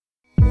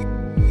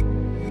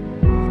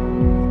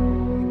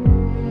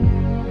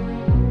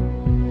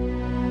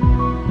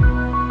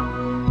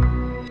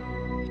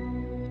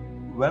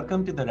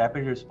Welcome to the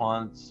Rapid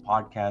Response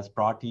podcast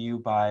brought to you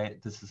by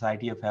the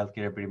Society of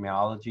Healthcare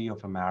Epidemiology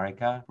of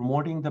America,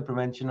 promoting the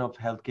prevention of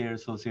healthcare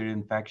associated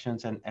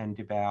infections and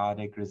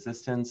antibiotic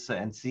resistance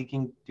and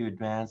seeking to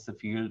advance the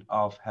field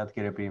of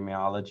healthcare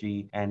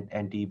epidemiology and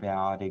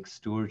antibiotic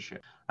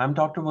stewardship. I'm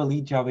Dr.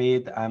 Waleed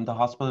Javed. I'm the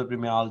hospital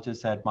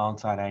epidemiologist at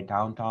Mount Sinai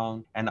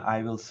Downtown, and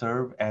I will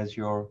serve as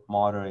your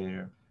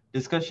moderator.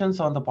 Discussions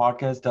on the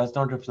podcast does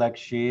not reflect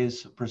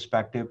Shay's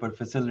perspective, but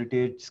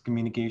facilitates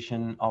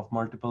communication of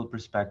multiple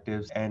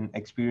perspectives and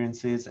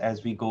experiences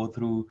as we go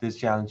through this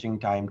challenging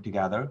time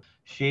together.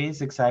 Shay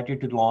is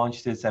excited to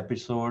launch this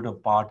episode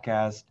of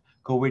podcast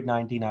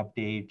COVID-19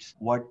 updates,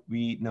 what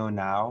we know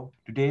now.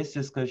 Today's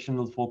discussion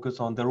will focus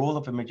on the role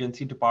of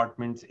emergency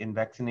departments in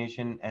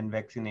vaccination and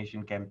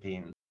vaccination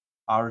campaigns.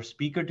 Our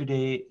speaker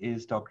today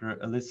is Dr.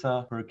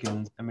 Alyssa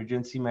Perkins,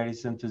 emergency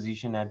medicine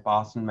physician at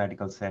Boston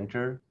Medical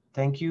Center.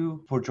 Thank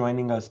you for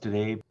joining us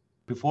today.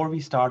 Before we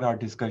start our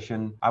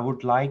discussion, I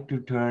would like to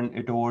turn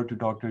it over to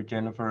Dr.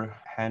 Jennifer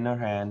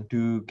Hanrahan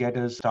to get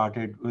us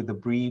started with a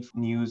brief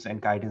news and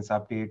guidance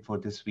update for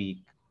this week.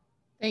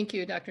 Thank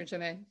you, Dr.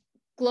 Javed.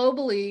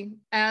 Globally,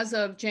 as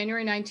of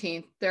January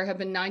 19th, there have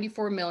been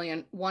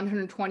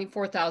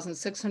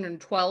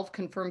 94,124,612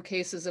 confirmed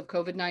cases of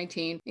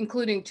COVID-19,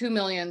 including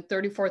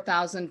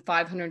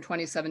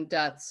 2,034,527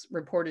 deaths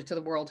reported to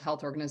the World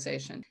Health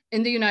Organization.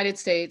 In the United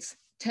States,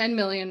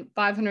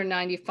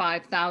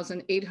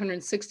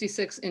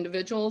 10,595,866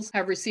 individuals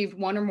have received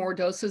one or more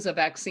doses of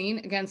vaccine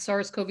against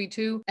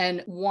SARS-CoV-2,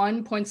 and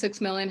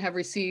 1.6 million have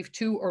received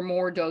two or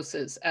more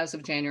doses as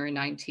of January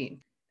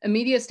 19th. A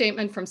media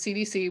statement from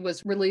CDC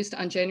was released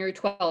on January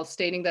 12th,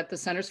 stating that the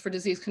Centers for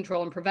Disease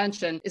Control and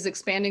Prevention is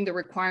expanding the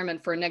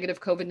requirement for a negative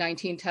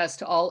COVID-19 test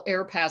to all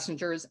air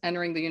passengers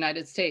entering the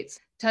United States.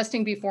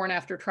 Testing before and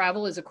after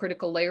travel is a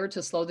critical layer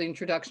to slow the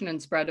introduction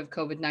and spread of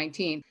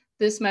COVID-19.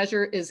 This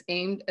measure is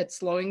aimed at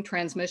slowing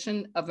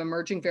transmission of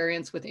emerging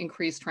variants with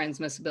increased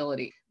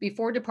transmissibility.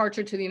 Before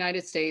departure to the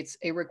United States,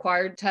 a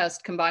required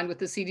test combined with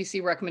the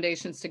CDC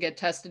recommendations to get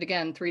tested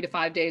again 3 to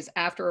 5 days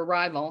after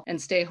arrival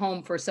and stay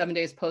home for 7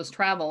 days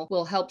post-travel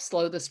will help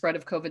slow the spread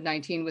of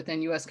COVID-19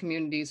 within U.S.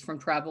 communities from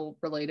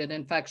travel-related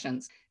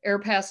infections. Air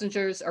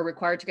passengers are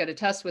required to get a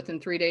test within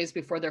 3 days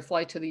before their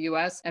flight to the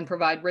U.S. and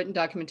provide written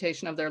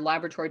documentation of their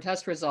laboratory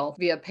test result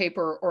via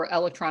paper or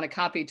electronic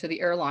copy to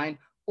the airline,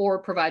 or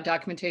provide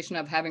documentation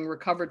of having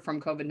recovered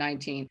from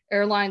COVID-19.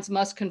 Airlines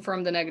must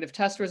confirm the negative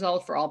test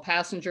result for all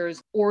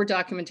passengers or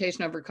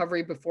documentation of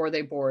recovery before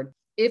they board.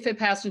 If a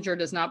passenger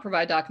does not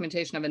provide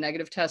documentation of a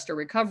negative test or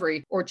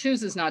recovery, or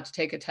chooses not to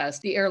take a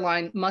test, the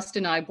airline must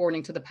deny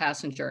boarding to the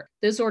passenger.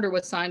 This order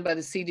was signed by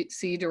the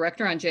CDC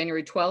director on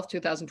January 12,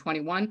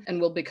 2021,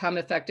 and will become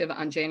effective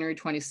on January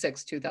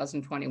 26,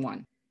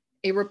 2021.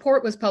 A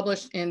report was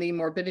published in the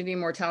Morbidity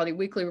and Mortality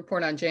Weekly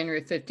Report on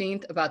January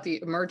 15th about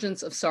the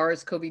emergence of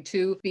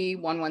SARS-CoV-2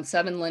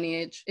 B.1.1.7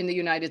 lineage in the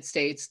United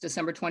States,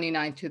 December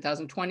 29,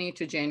 2020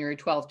 to January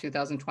 12,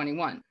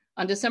 2021.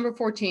 On December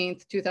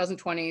 14,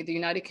 2020, the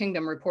United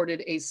Kingdom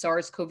reported a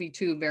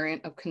SARS-CoV-2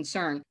 variant of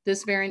concern.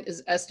 This variant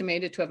is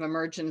estimated to have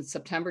emerged in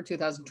September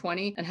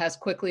 2020 and has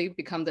quickly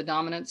become the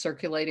dominant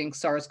circulating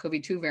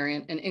SARS-CoV-2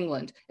 variant in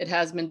England. It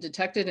has been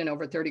detected in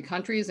over 30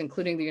 countries,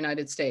 including the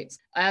United States.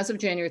 As of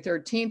January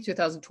 13,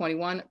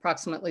 2021,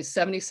 approximately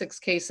 76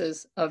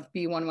 cases of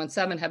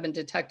B.1.1.7 have been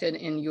detected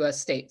in U.S.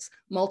 states.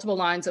 Multiple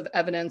lines of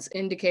evidence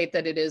indicate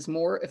that it is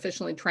more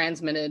efficiently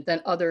transmitted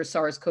than other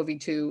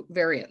SARS-CoV-2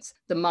 variants.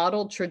 The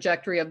modeled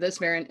trajectory of this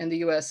variant in the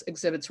U.S.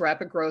 exhibits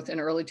rapid growth in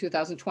early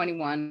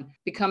 2021,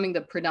 becoming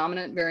the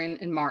predominant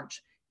variant in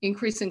March.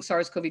 Increasing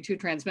SARS-CoV-2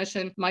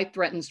 transmission might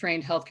threaten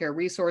strained healthcare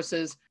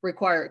resources,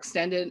 require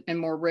extended and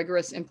more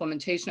rigorous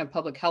implementation of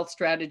public health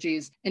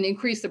strategies, and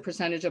increase the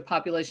percentage of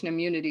population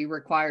immunity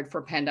required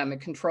for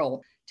pandemic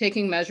control.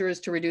 Taking measures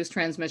to reduce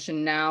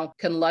transmission now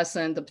can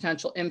lessen the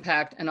potential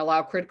impact and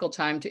allow critical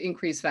time to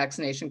increase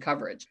vaccination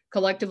coverage.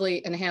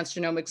 Collectively, enhanced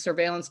genomic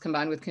surveillance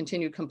combined with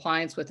continued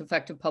compliance with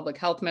effective public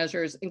health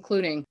measures,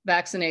 including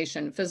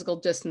vaccination, physical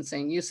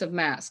distancing, use of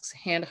masks,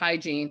 hand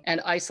hygiene, and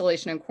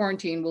isolation and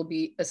quarantine, will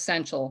be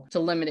essential to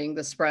limiting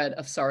the spread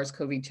of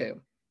SARS-CoV-2.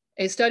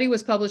 A study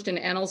was published in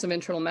Annals of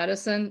Internal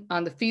Medicine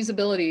on the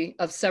feasibility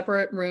of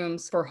separate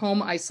rooms for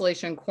home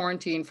isolation and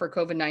quarantine for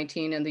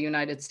COVID-19 in the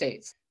United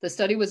States. The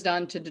study was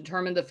done to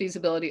determine the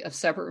feasibility of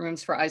separate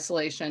rooms for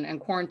isolation and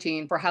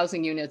quarantine for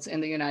housing units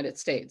in the United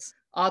States.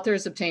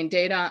 Authors obtained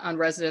data on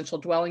residential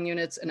dwelling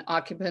units and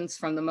occupants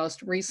from the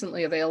most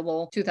recently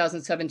available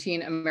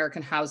 2017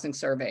 American Housing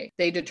Survey.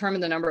 They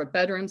determined the number of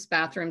bedrooms,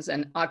 bathrooms,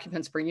 and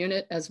occupants per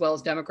unit, as well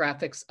as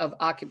demographics of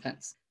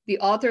occupants. The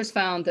authors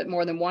found that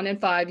more than 1 in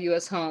 5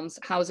 U.S. homes,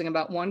 housing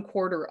about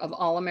 1/4 of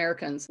all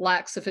Americans,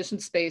 lack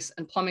sufficient space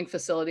and plumbing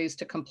facilities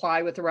to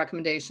comply with the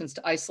recommendations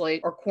to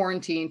isolate or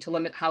quarantine to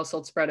limit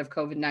household spread of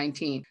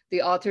COVID-19.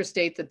 The authors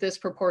state that this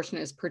proportion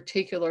is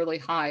particularly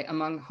high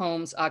among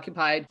homes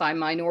occupied by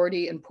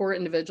minority and poor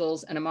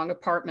individuals and among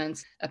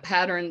apartments, a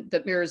pattern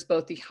that mirrors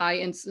both the high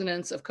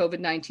incidence of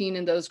COVID-19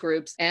 in those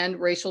groups and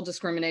racial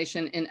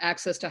discrimination in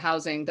access to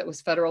housing that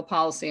was federal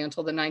policy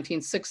until the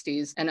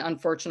 1960s and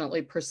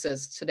unfortunately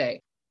persists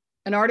today.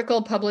 An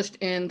article published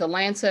in The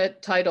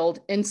Lancet titled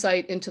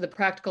Insight into the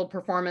Practical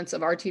Performance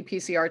of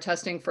RT-PCR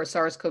Testing for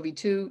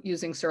SARS-CoV-2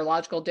 Using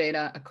Serological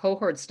Data, a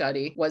cohort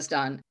study, was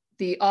done.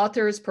 The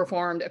authors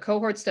performed a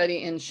cohort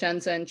study in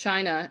Shenzhen,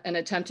 China, and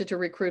attempted to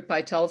recruit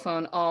by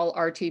telephone all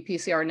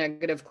RT-PCR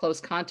negative close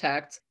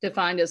contacts,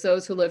 defined as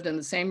those who lived in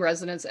the same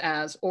residence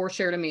as, or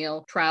shared a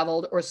meal,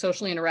 traveled, or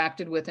socially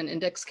interacted with an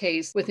index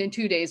case within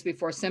 2 days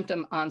before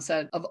symptom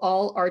onset of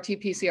all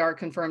RT-PCR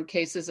confirmed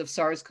cases of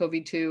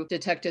SARS-CoV-2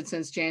 detected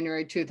since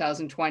January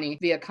 2020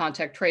 via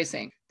contact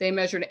tracing. They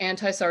measured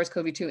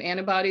anti-SARS-CoV-2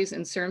 antibodies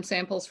in serum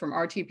samples from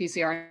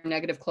RT-PCR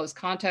negative close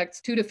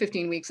contacts 2 to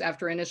 15 weeks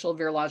after initial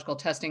virological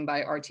testing by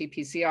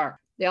RT-PCR.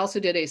 They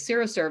also did a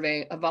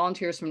serosurvey of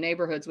volunteers from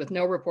neighborhoods with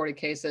no reported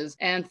cases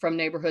and from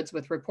neighborhoods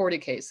with reported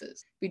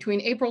cases.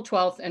 Between April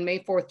 12th and May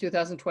 4th,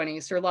 2020,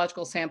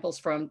 serological samples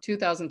from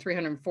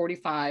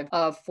 2,345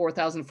 of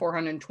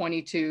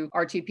 4,422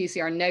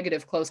 RT-PCR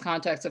negative close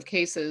contacts of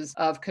cases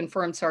of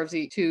confirmed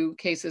SARS-CoV-2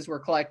 cases were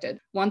collected.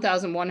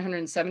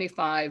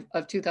 1,175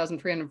 of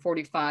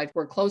 2,345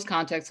 were close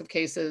contacts of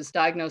cases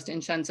diagnosed in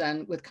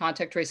Shenzhen with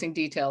contact tracing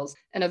details,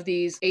 and of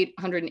these,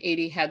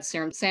 880 had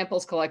serum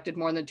samples collected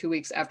more than 2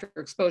 weeks after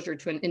exposure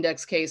to an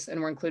index case and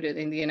were included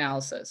in the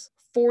analysis.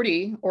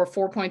 40 or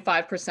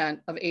 4.5%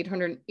 of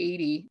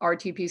 880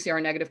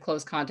 RT-PCR negative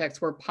close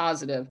contacts were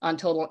positive on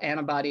total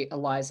antibody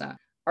ELISA.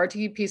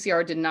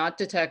 RT-PCR did not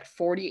detect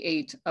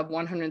 48 of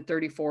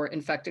 134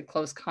 infected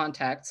close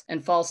contacts,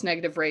 and false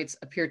negative rates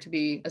appear to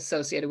be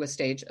associated with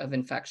stage of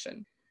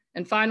infection.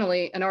 And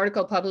finally, an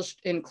article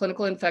published in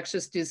Clinical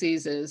Infectious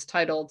Diseases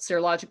titled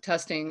Serologic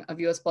Testing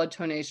of U.S. Blood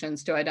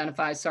Donations to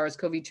Identify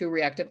SARS-CoV-2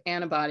 Reactive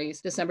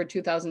Antibodies, December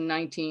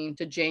 2019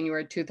 to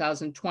January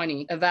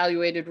 2020,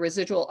 evaluated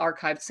residual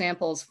archived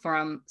samples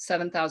from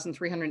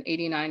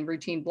 7,389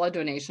 routine blood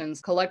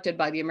donations collected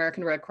by the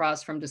American Red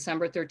Cross from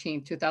December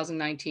 13,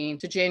 2019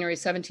 to January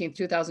 17,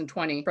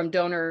 2020 from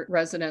donor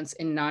residents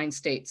in 9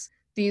 states.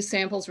 These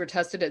samples were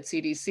tested at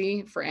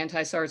CDC for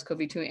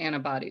anti-SARS-CoV-2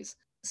 antibodies.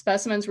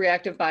 Specimens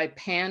reactive by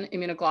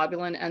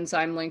pan-immunoglobulin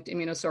enzyme-linked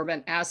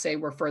immunosorbent assay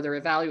were further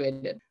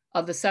evaluated.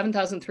 Of the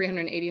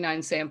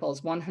 7,389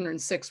 samples,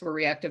 106 were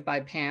reactive by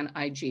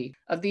pan-IG.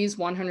 Of these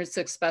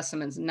 106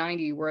 specimens,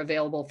 90 were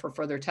available for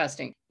further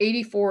testing.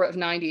 84 of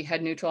 90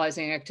 had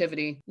neutralizing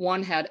activity,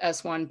 1 had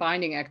S1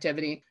 binding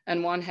activity,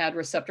 and 1 had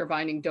receptor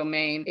binding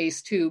domain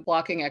ACE2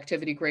 blocking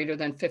activity greater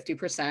than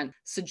 50%,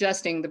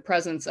 suggesting the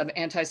presence of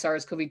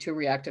anti-SARS-CoV-2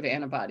 reactive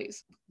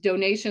antibodies.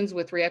 Donations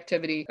with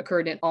reactivity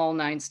occurred in all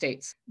 9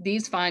 states.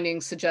 These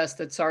findings suggest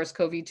that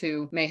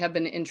SARS-CoV-2 may have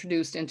been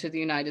introduced into the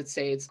United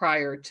States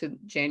prior to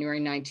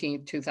January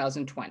 19,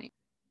 2020.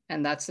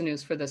 And that's the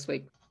news for this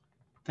week.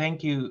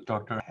 Thank you,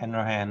 Dr.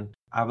 Hanrahan.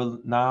 I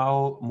will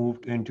now move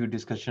into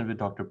discussion with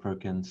Dr.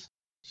 Perkins.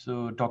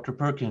 So, Dr.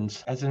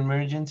 Perkins, as an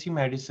emergency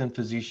medicine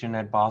physician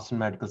at Boston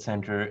Medical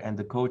Center and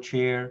the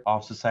co-chair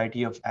of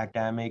Society of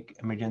Academic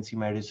Emergency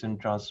Medicine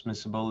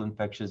Transmissible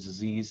Infectious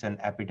Disease and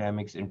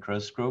Epidemics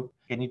Interest Group,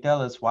 can you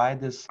tell us why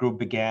this group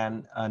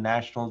began a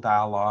national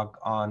dialogue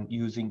on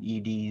using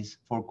EDs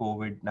for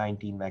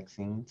COVID-19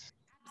 vaccines?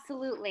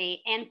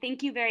 Absolutely. And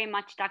thank you very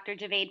much, Dr.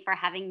 Javed, for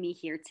having me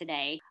here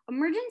today.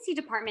 Emergency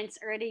departments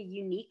are at a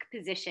unique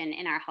position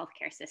in our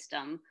healthcare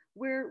system.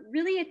 We're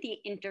really at the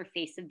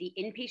interface of the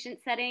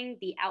inpatient setting,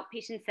 the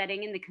outpatient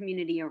setting, and the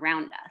community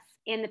around us.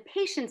 And the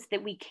patients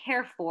that we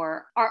care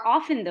for are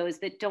often those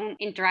that don't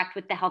interact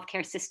with the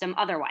healthcare system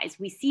otherwise.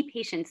 We see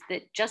patients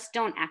that just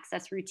don't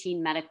access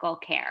routine medical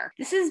care.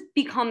 This has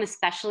become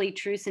especially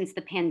true since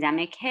the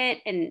pandemic hit,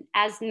 and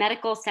as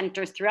medical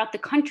centers throughout the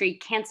country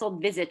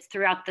canceled visits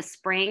throughout the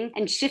spring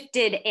and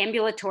shifted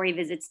ambulatory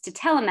visits to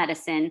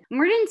telemedicine,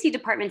 emergency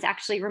departments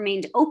actually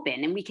remained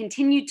open, and we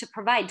continued to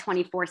provide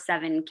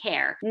 24/7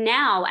 care.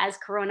 Now, as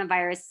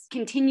coronavirus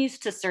continues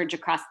to surge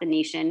across the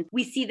nation,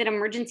 we see that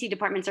emergency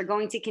departments are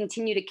going to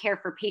continue to care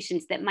for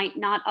patients that might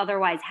not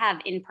otherwise have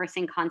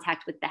in-person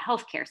contact with the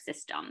healthcare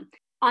system.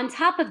 On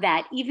top of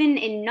that, even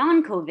in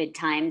non-COVID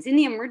times, in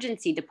the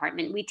emergency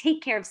department, we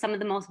take care of some of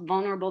the most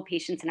vulnerable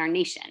patients in our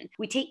nation.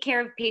 We take care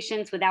of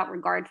patients without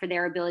regard for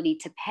their ability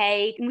to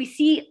pay, and we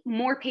see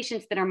more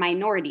patients that are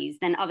minorities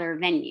than other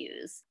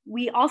venues.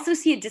 We also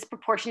see a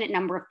disproportionate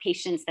number of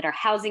patients that are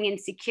housing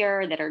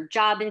insecure, that are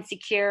job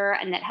insecure,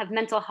 and that have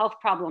mental health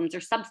problems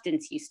or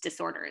substance use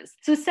disorders.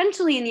 So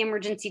essentially, in the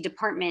emergency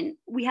department,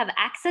 we have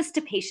access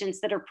to patients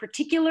that are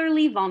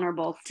particularly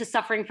vulnerable to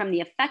suffering from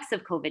the effects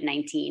of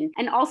COVID-19,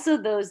 and also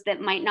those those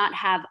that might not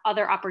have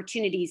other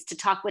opportunities to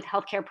talk with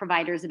healthcare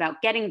providers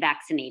about getting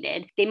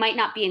vaccinated. They might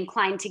not be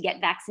inclined to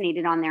get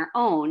vaccinated on their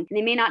own. And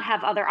they may not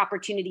have other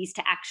opportunities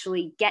to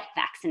actually get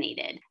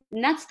vaccinated.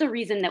 And that's the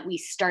reason that we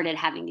started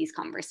having these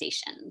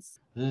conversations.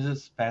 This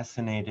is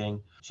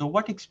fascinating. So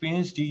what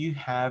experience do you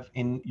have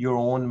in your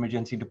own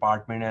emergency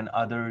department and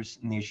others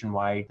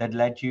nationwide that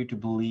led you to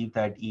believe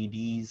that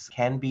EDs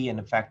can be an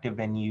effective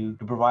venue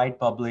to provide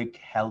public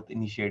health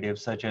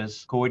initiatives such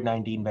as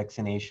COVID-19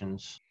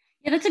 vaccinations?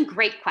 Yeah, that's a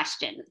great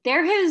question.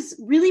 There has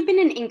really been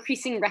an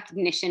increasing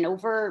recognition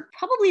over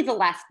probably the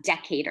last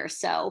decade or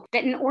so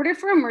that in order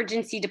for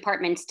emergency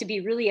departments to be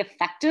really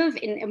effective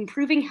in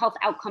improving health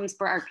outcomes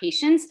for our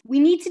patients, we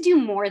need to do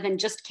more than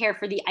just care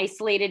for the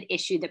isolated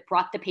issue that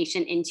brought the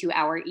patient into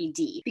our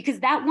ED. Because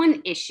that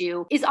one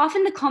issue is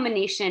often the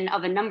culmination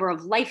of a number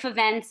of life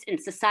events and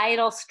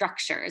societal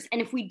structures. And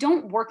if we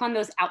don't work on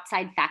those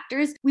outside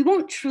factors, we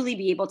won't truly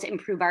be able to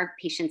improve our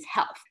patients'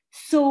 health.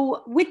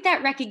 So with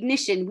that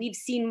recognition, we've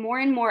seen more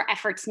and more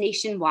efforts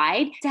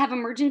nationwide to have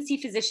emergency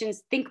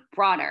physicians think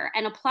broader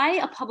and apply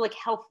a public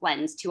health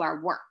lens to our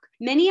work.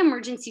 Many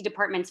emergency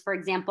departments, for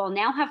example,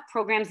 now have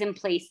programs in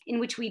place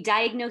in which we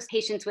diagnose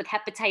patients with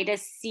hepatitis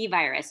C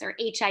virus or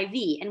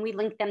HIV, and we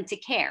link them to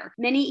care.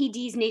 Many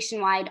EDs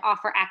nationwide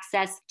offer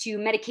access to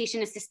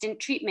medication-assisted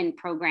treatment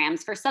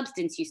programs for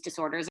substance use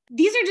disorders.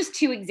 These are just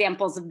two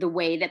examples of the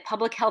way that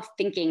public health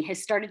thinking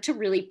has started to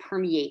really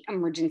permeate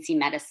emergency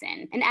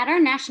medicine. And at our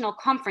national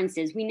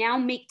conferences, we now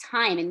make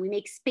time and we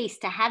make space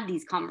to have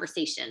these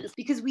conversations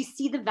because we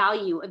see the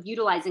value of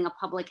utilizing a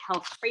public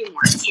health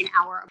framework in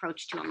our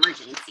approach to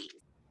emergencies.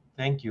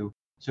 Thank you.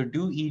 So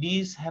do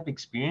EDs have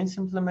experience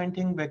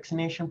implementing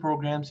vaccination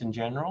programs in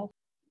general?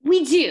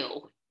 We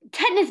do.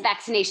 Tetanus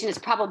vaccination is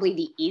probably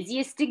the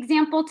easiest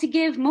example to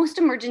give. Most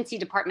emergency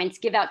departments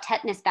give out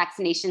tetanus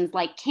vaccinations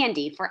like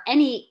candy for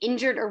any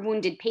injured or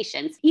wounded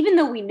patients, even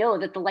though we know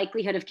that the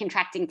likelihood of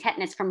contracting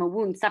tetanus from a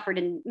wound suffered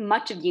in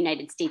much of the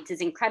United States is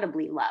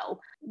incredibly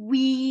low.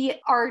 We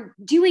are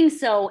doing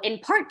so in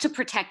part to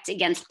protect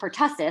against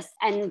pertussis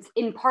and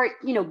in part,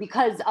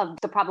 because of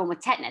the problem with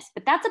tetanus.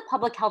 But that's a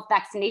public health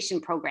vaccination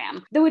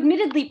program, though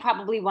admittedly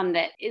probably one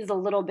that is a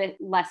little bit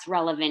less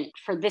relevant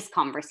for this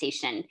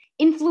conversation.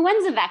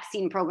 Influenza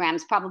vaccine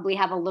programs probably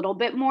have a little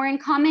bit more in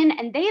common,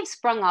 and they have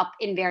sprung up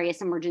in various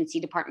emergency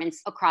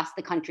departments across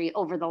the country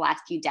over the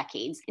last few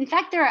decades. In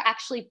fact, there are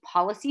actually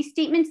policy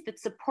statements that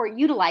support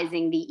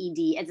utilizing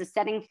the ED as a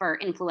setting for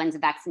influenza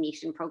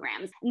vaccination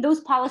programs. And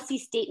those policy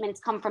statements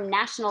come from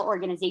national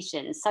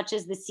organizations such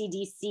as the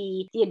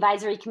CDC, the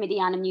Advisory Committee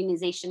on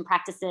Immunization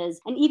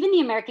Practices, and even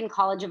the American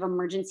College of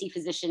Emergency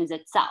Physicians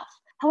itself.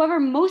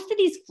 However, most of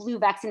these flu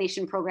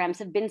vaccination programs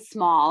have been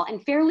small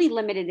and fairly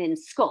limited in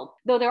scope,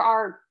 though there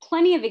are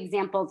plenty of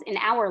examples in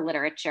our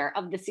literature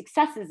of the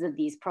successes of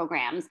these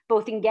programs,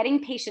 both in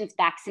getting patients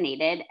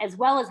vaccinated as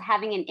well as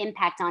having an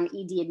impact on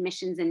ED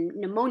admissions and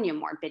pneumonia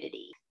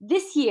morbidity.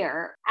 This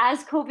year,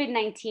 as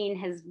COVID-19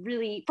 has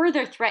really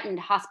further threatened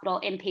hospital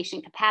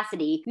inpatient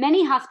capacity,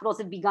 many hospitals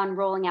have begun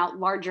rolling out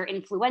larger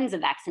influenza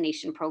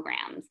vaccination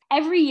programs.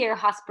 Every year,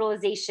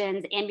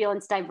 hospitalizations,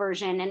 ambulance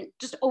diversion, and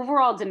just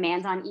overall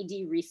demand on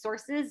ED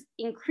resources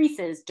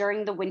increases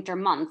during the winter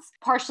months,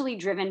 partially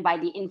driven by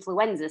the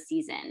influenza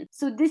season.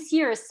 So this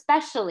year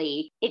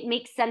especially, it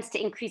makes sense to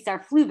increase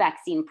our flu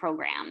vaccine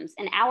programs.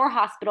 And our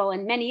hospital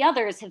and many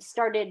others have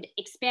started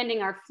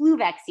expanding our flu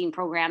vaccine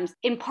programs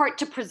in part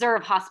to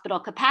preserve hospital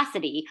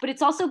capacity, but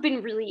it's also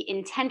been really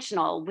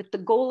intentional with the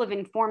goal of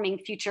informing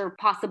future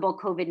possible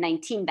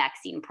COVID-19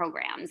 vaccine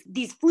programs.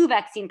 These flu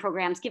vaccine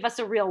programs give us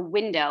a real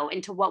window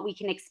into what we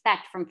can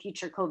expect from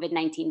future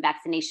COVID-19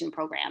 vaccination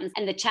programs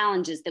and the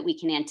challenges that we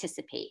can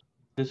anticipate.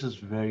 This is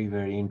very,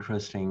 very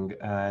interesting,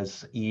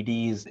 as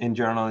EDs in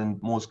general in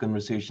most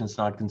conversations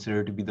not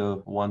considered to be the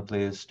one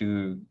place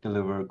to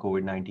deliver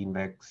COVID-19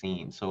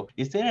 vaccine. So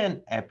is there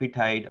an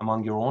appetite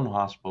among your own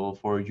hospital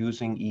for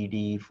using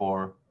ED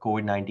for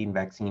COVID-19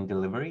 vaccine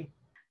delivery?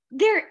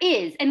 There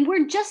is, and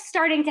we're just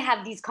starting to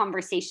have these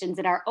conversations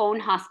at our own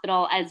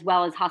hospital as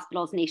well as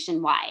hospitals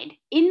nationwide.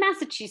 In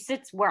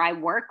Massachusetts, where I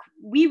work,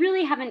 we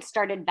really haven't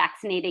started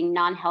vaccinating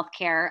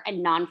non-healthcare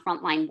and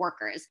non-frontline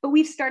workers, but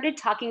we've started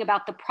talking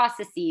about the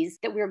processes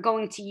that we're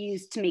going to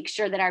use to make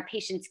sure that our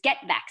patients get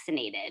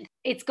vaccinated.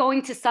 It's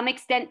going to some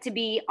extent to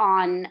be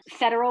on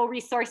federal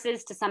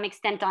resources, to some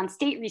extent on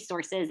state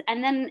resources,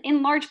 and then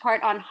in large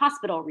part on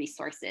hospital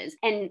resources.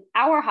 And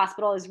our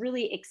hospital is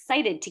really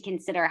excited to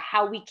consider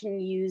how we can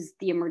use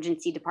the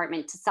emergency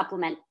department to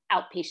supplement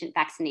outpatient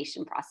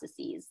vaccination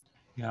processes.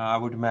 Yeah, I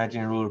would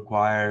imagine it will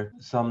require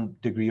some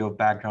degree of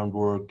background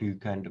work to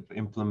kind of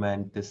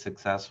implement this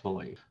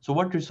successfully. So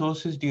what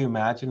resources do you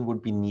imagine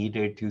would be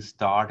needed to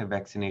start a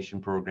vaccination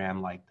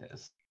program like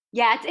this?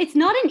 Yeah, it's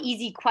not an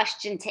easy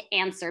question to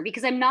answer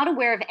because I'm not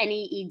aware of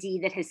any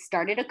ED that has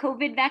started a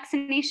COVID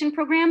vaccination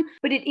program,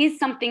 but it is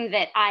something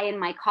that I and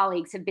my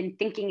colleagues have been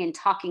thinking and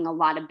talking a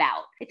lot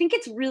about. I think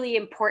it's really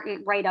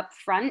important right up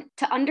front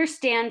to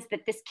understand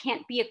that this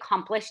can't be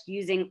accomplished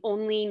using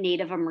only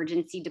native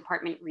emergency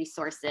department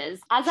resources.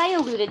 As I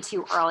alluded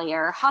to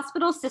earlier,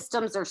 hospital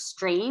systems are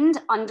strained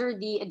under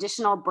the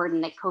additional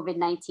burden that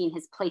COVID-19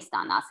 has placed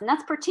on us, and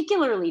that's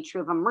particularly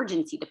true of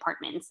emergency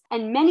departments.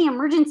 And many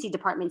emergency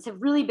departments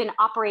have really been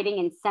operating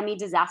in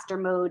semi-disaster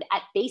mode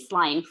at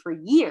baseline for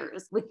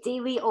years, with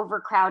daily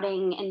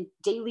overcrowding and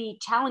daily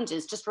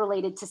challenges just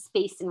related to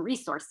space and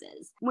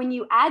resources. When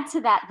you add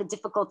to that the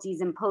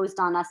difficulties imposed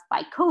on us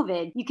by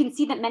COVID, you can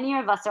see that many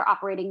of us are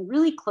operating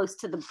really close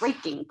to the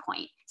breaking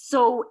point.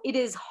 So it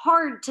is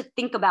hard to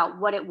think about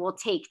what it will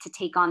take to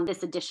take on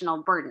this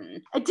additional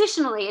burden.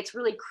 Additionally, it's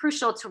really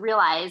crucial to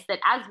realize that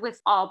as with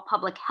all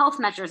public health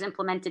measures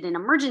implemented in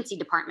emergency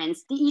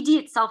departments, the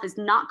ED itself is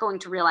not going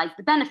to realize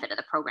the benefit of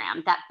the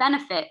program. That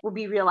benefit will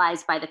be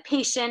realized by the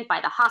patient, by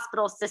the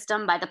hospital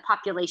system, by the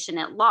population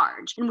at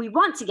large. And we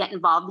want to get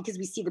involved because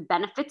we see the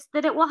benefits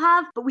that it will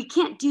have, but we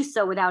can't do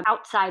so without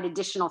outside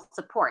additional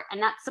support.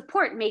 And that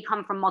support may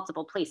come from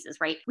multiple places,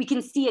 right? We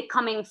can see it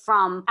coming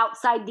from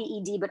outside the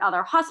ED, but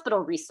other hospital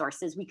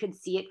resources. We could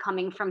see it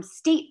coming from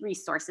state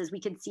resources. We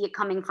could see it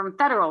coming from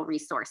federal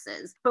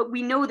resources. But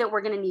we know that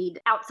we're going to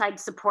need outside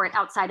support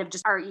outside of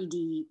just our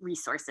ED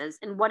resources.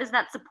 And what does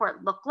that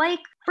support look like?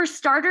 For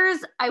starters,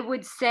 I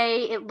would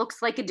say it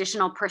looks like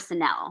additional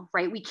personnel,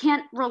 right? We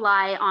can't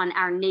rely on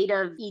our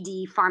native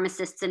ED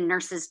pharmacists and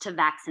nurses to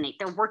vaccinate.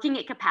 They're working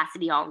at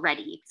capacity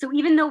already. So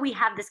even though we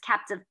have this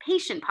captive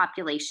patient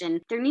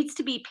population, there needs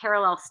to be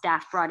parallel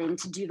staff brought in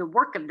to do the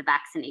work of the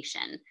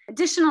vaccination.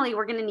 Additionally,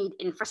 we're going to need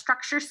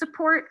infrastructure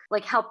support,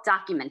 like help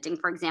documenting,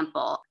 for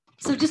example.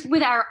 So just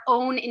with our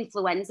own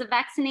influenza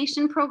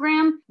vaccination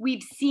program,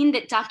 we've seen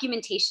that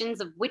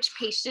documentations of which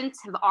patients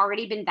have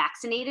already been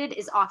vaccinated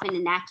is often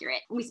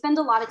inaccurate. We spend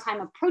a lot of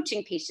time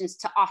approaching patients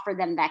to offer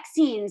them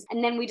vaccines,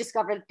 and then we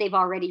discover that they've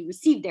already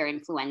received their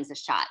influenza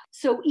shot.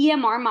 So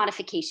EMR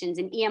modifications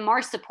and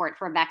EMR support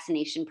for a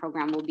vaccination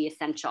program will be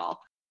essential.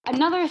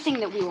 Another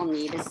thing that we will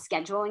need is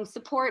scheduling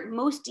support.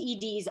 Most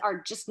EDs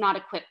are just not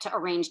equipped to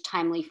arrange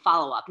timely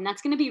follow-up, and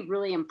that's going to be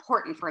really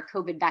important for a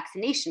COVID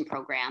vaccination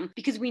program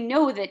because we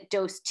know that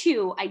dose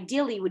 2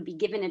 ideally would be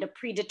given at a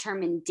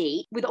predetermined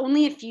date with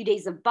only a few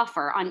days of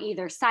buffer on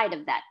either side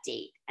of that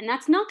date. And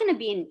that's not going to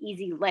be an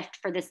easy lift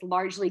for this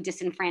largely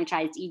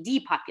disenfranchised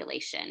ED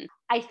population.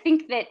 I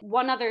think that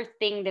one other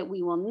thing that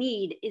we will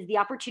need is the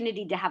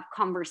opportunity to have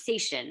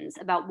conversations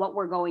about what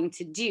we're going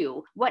to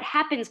do. What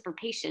happens for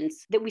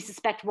patients that we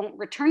suspect won't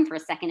return for a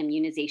second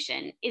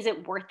immunization? Is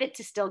it worth it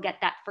to still get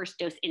that first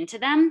dose into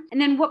them? And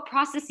then what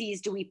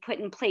processes do we put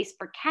in place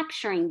for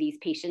capturing these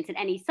patients at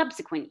any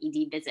subsequent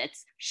ED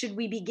visits? Should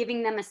we be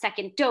giving them a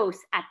second dose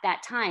at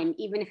that time,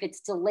 even if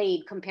it's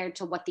delayed compared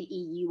to what the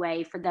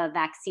EUA for the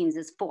vaccines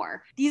is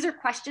for? These are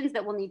questions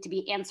that will need to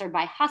be answered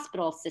by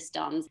hospital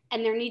systems,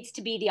 and there needs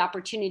to be the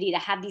opportunity to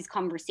have these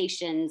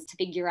conversations to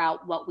figure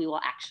out what we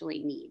will actually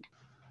need.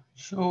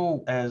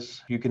 So,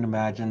 as you can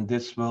imagine,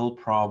 this will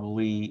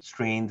probably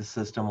strain the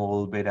system a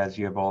little bit, as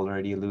you have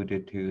already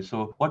alluded to.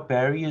 So, what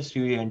barriers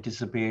do you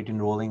anticipate in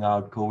rolling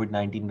out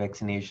COVID-19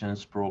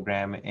 vaccinations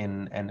program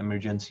in an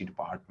emergency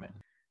department?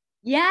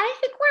 Yeah, I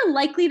think we're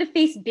likely to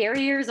face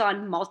barriers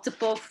on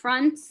multiple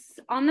fronts.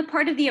 On the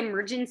part of the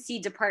emergency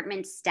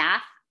department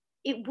staff,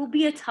 it will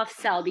be a tough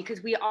sell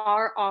because we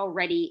are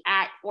already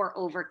at or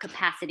over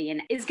capacity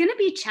and is going to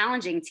be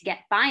challenging to get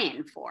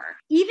buy-in for,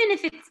 even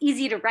if it's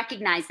easy to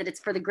recognize that it's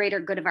for the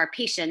greater good of our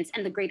patients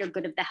and the greater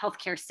good of the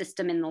healthcare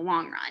system in the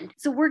long run.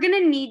 So we're going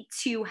to need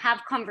to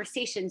have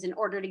conversations in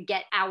order to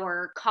get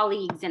our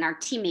colleagues and our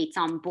teammates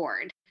on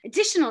board.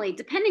 Additionally,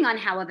 depending on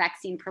how a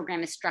vaccine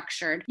program is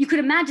structured, you could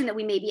imagine that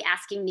we may be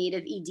asking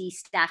native ED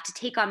staff to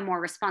take on more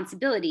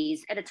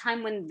responsibilities at a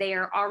time when they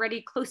are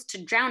already close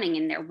to drowning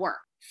in their work.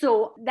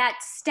 So that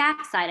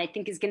staff side, I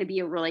think, is going to be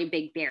a really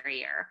big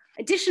barrier.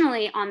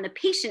 Additionally, on the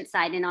patient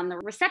side and on the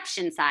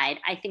reception side,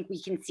 I think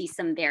we can see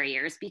some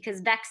barriers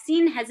because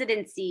vaccine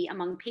hesitancy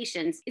among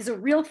patients is a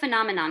real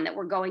phenomenon that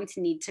we're going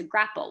to need to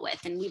grapple with.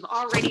 And we've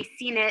already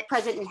seen it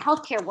present in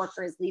healthcare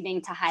workers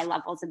leading to high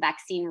levels of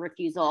vaccine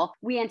refusal.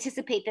 We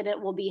anticipate that it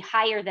will be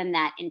higher than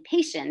that in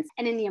patients.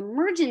 And in the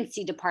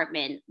emergency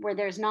department, where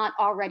there's not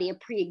already a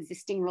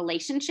pre-existing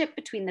relationship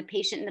between the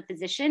patient and the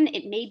physician,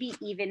 it may be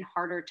even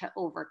harder to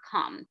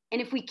overcome.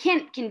 And if we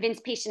can't convince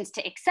patients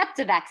to accept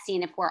a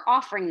vaccine if we're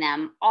offering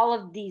them, all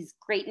of these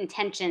great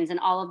intentions and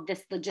all of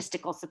this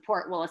logistical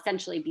support will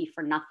essentially be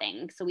for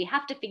nothing. So we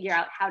have to figure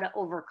out how to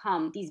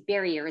overcome these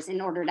barriers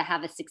in order to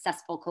have a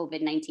successful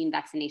COVID-19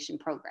 vaccination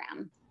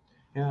program.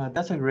 Yeah,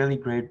 that's a really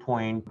great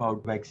point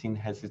about vaccine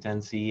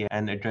hesitancy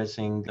and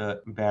addressing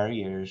the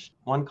barriers.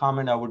 One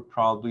comment I would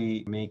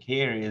probably make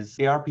here is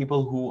there are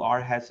people who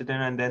are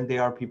hesitant, and then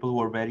there are people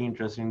who are very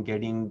interested in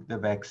getting the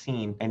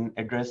vaccine, and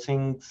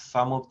addressing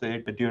some of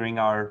it during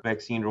our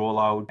vaccine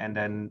rollout. And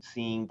then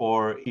seeing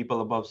for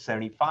people above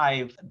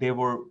 75, there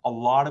were a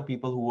lot of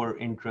people who were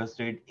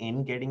interested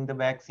in getting the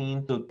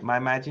vaccine. So my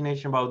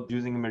imagination about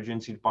using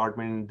emergency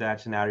department in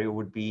that scenario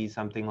would be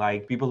something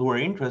like people who are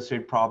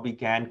interested probably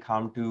can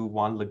come to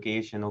one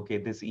location. Okay,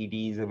 this ED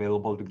is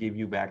available to give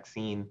you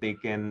vaccine. They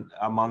can,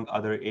 among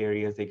other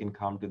areas, they can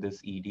come to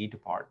this ED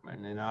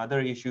department. And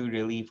another issue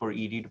really for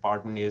ED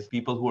department is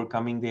people who are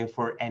coming there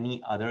for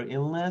any other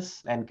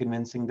illness and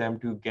convincing them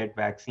to get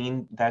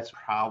vaccine. That's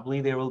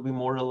probably there will be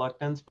more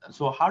reluctance.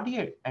 So how do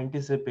you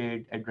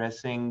anticipate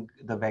addressing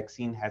the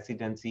vaccine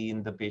hesitancy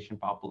in the patient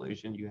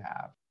population you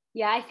have?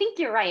 Yeah, I think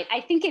you're right.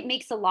 I think it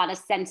makes a lot of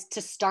sense to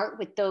start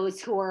with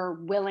those who are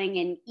willing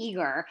and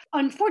eager.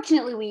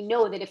 Unfortunately, we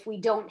know that if we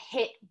don't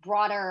hit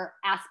broader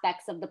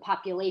aspects of the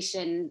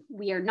population,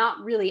 we are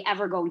not really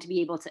ever going to be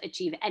able to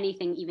achieve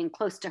anything even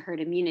close to herd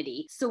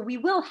immunity. So we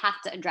will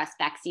have to address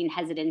vaccine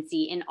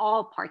hesitancy in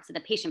all parts of the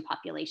patient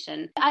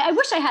population. I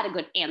wish I had a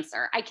good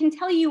answer. I can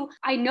tell you,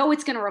 I know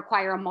it's going to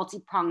require a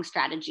multi-pronged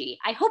strategy.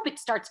 I hope it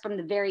starts from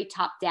the very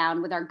top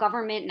down with our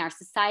government and our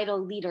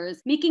societal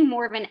leaders making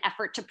more of an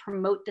effort to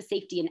promote the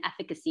safety and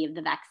efficacy of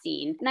the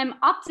vaccine. And I'm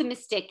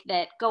optimistic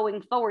that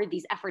going forward,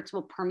 these efforts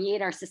will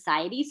permeate our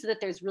society so that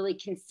there's really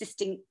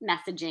consistent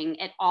messaging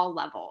at all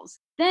levels.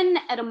 Then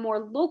at a more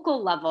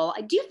local level,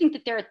 I do think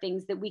that there are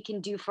things that we can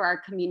do for our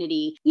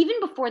community even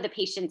before the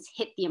patients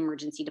hit the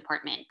emergency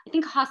department. I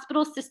think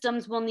hospital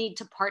systems will need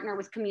to partner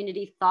with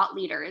community thought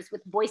leaders,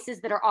 with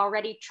voices that are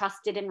already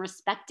trusted and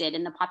respected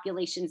in the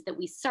populations that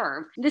we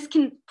serve. This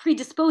can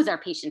predispose our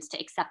patients to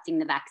accepting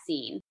the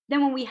vaccine.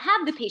 Then when we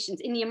have the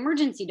patients in the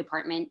emergency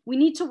department, we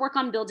need to work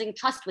on building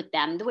trust with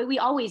them the way we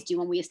always do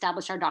when we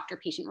establish our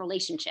doctor-patient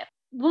relationship.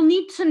 We'll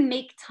need to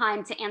make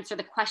time to answer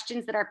the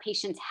questions that our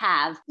patients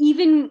have,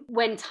 even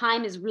when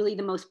time is really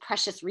the most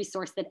precious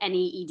resource that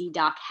any ED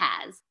doc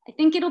has. I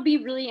think it'll be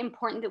really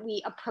important that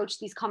we approach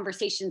these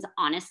conversations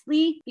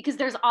honestly, because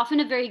there's often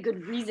a very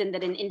good reason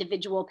that an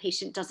individual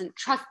patient doesn't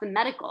trust the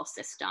medical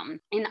system.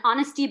 And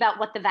honesty about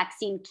what the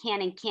vaccine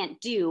can and can't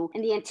do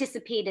and the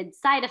anticipated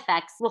side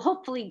effects will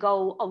hopefully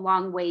go a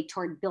long way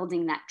toward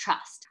building that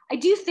trust. I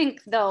do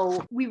think,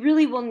 though, we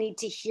really will need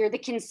to hear the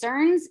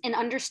concerns and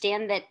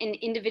understand that an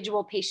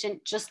individual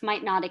patient just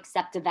might not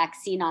accept a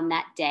vaccine on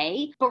that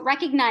day, but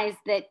recognize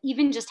that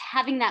even just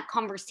having that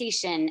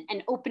conversation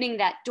and opening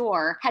that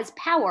door has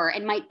power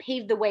and might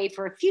pave the way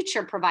for a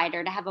future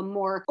provider to have a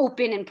more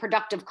open and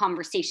productive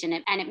conversation.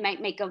 And it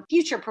might make a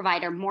future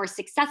provider more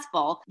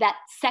successful that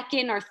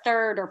second or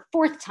third or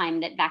fourth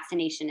time that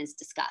vaccination is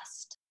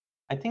discussed.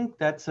 I think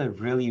that's a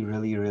really,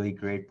 really, really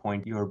great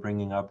point you're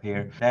bringing up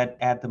here. That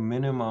at the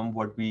minimum,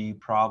 what we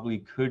probably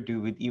could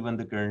do with even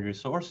the current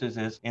resources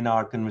is in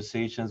our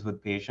conversations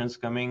with patients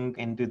coming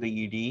into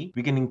the ED,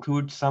 we can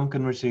include some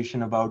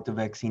conversation about the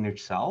vaccine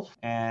itself.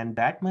 And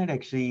that might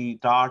actually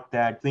start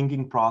that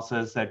thinking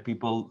process that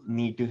people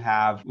need to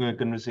have a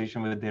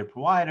conversation with their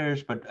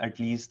providers, but at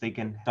least they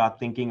can start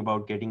thinking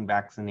about getting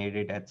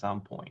vaccinated at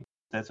some point.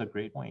 That's a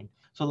great point.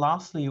 So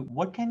lastly,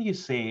 what can you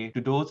say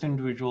to those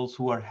individuals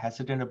who are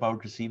hesitant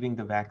about receiving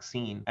the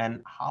vaccine?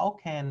 And how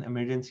can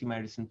emergency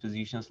medicine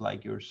physicians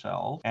like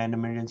yourself and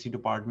emergency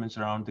departments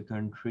around the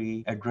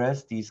country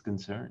address these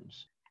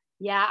concerns?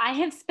 Yeah, I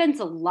have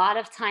spent a lot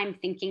of time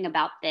thinking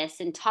about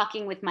this and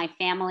talking with my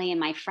family and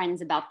my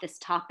friends about this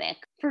topic.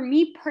 For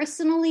me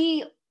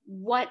personally,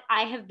 what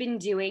I have been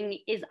doing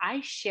is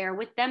I share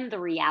with them the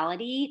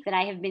reality that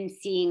I have been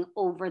seeing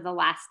over the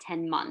last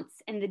 10 months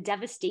and the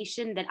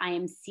devastation that I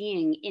am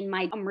seeing in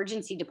my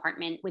emergency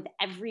department with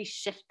every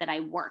shift that I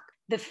work.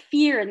 The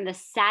fear and the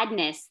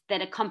sadness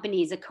that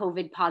accompanies a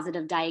COVID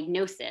positive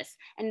diagnosis,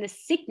 and the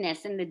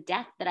sickness and the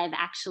death that I've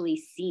actually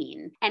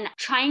seen. And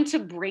trying to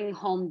bring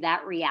home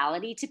that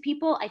reality to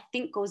people, I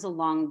think goes a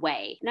long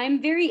way. And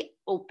I'm very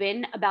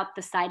open about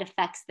the side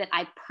effects that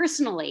I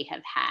personally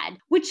have had,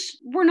 which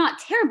were not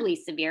terribly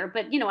severe,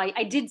 but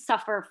I did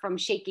suffer from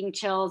shaking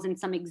chills and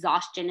some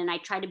exhaustion, and I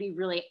try to be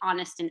really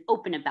honest and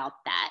open about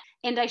that.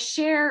 And I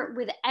share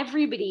with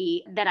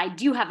everybody that I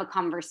do have a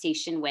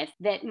conversation with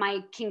that my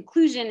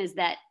conclusion is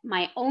that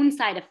my own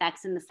side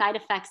effects and the side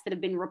effects that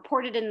have been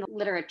reported in the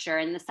literature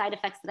and the side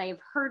effects that I have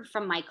heard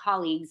from my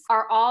colleagues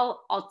are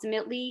all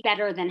ultimately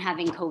better than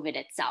having COVID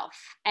itself.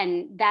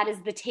 And that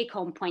is the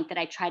take-home point that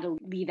I try to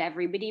leave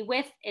everybody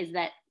with, is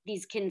that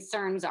these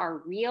concerns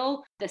are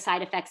real. The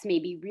side effects may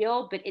be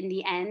real, but in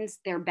the end,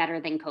 they're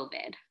better than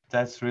COVID.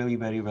 That's really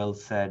very well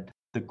said.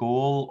 The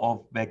goal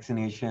of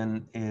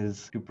vaccination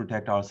is to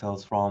protect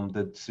ourselves from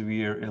the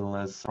severe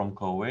illness from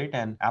COVID.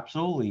 And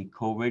absolutely,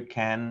 COVID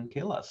can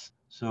kill us.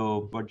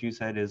 So what you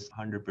said is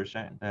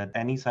 100%, that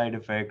any side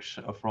effects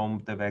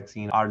from the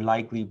vaccine are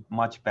likely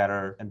much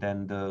better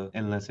than the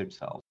illness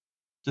itself.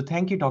 So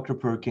thank you, Dr.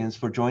 Perkins,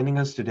 for joining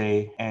us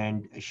today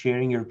and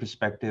sharing your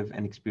perspective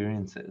and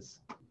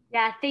experiences.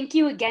 Yeah, thank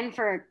you again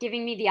for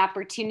giving me the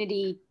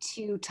opportunity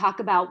to talk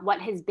about what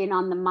has been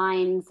on the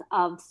minds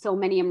of so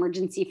many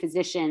emergency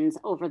physicians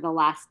over the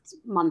last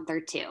month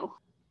or two.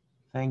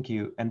 Thank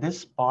you. And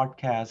this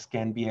podcast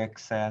can be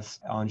accessed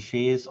on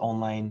Shays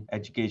Online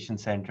Education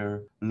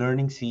Center,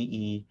 Learning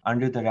CE,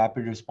 under the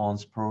Rapid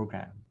Response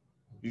Program.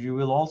 You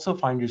will also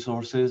find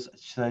resources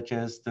such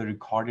as the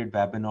recorded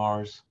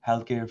webinars,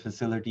 healthcare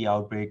facility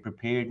outbreak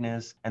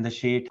preparedness, and the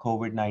SHAE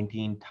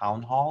COVID-19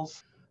 town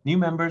halls. New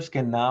members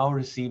can now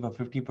receive a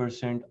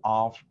 50%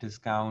 off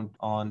discount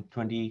on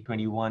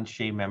 2021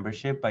 SHAE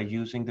membership by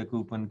using the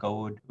coupon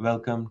code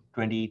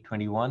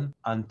WELCOME2021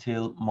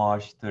 until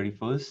March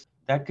 31st.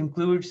 That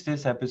concludes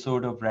this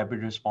episode of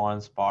Rapid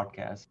Response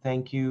Podcast.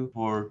 Thank you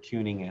for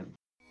tuning in.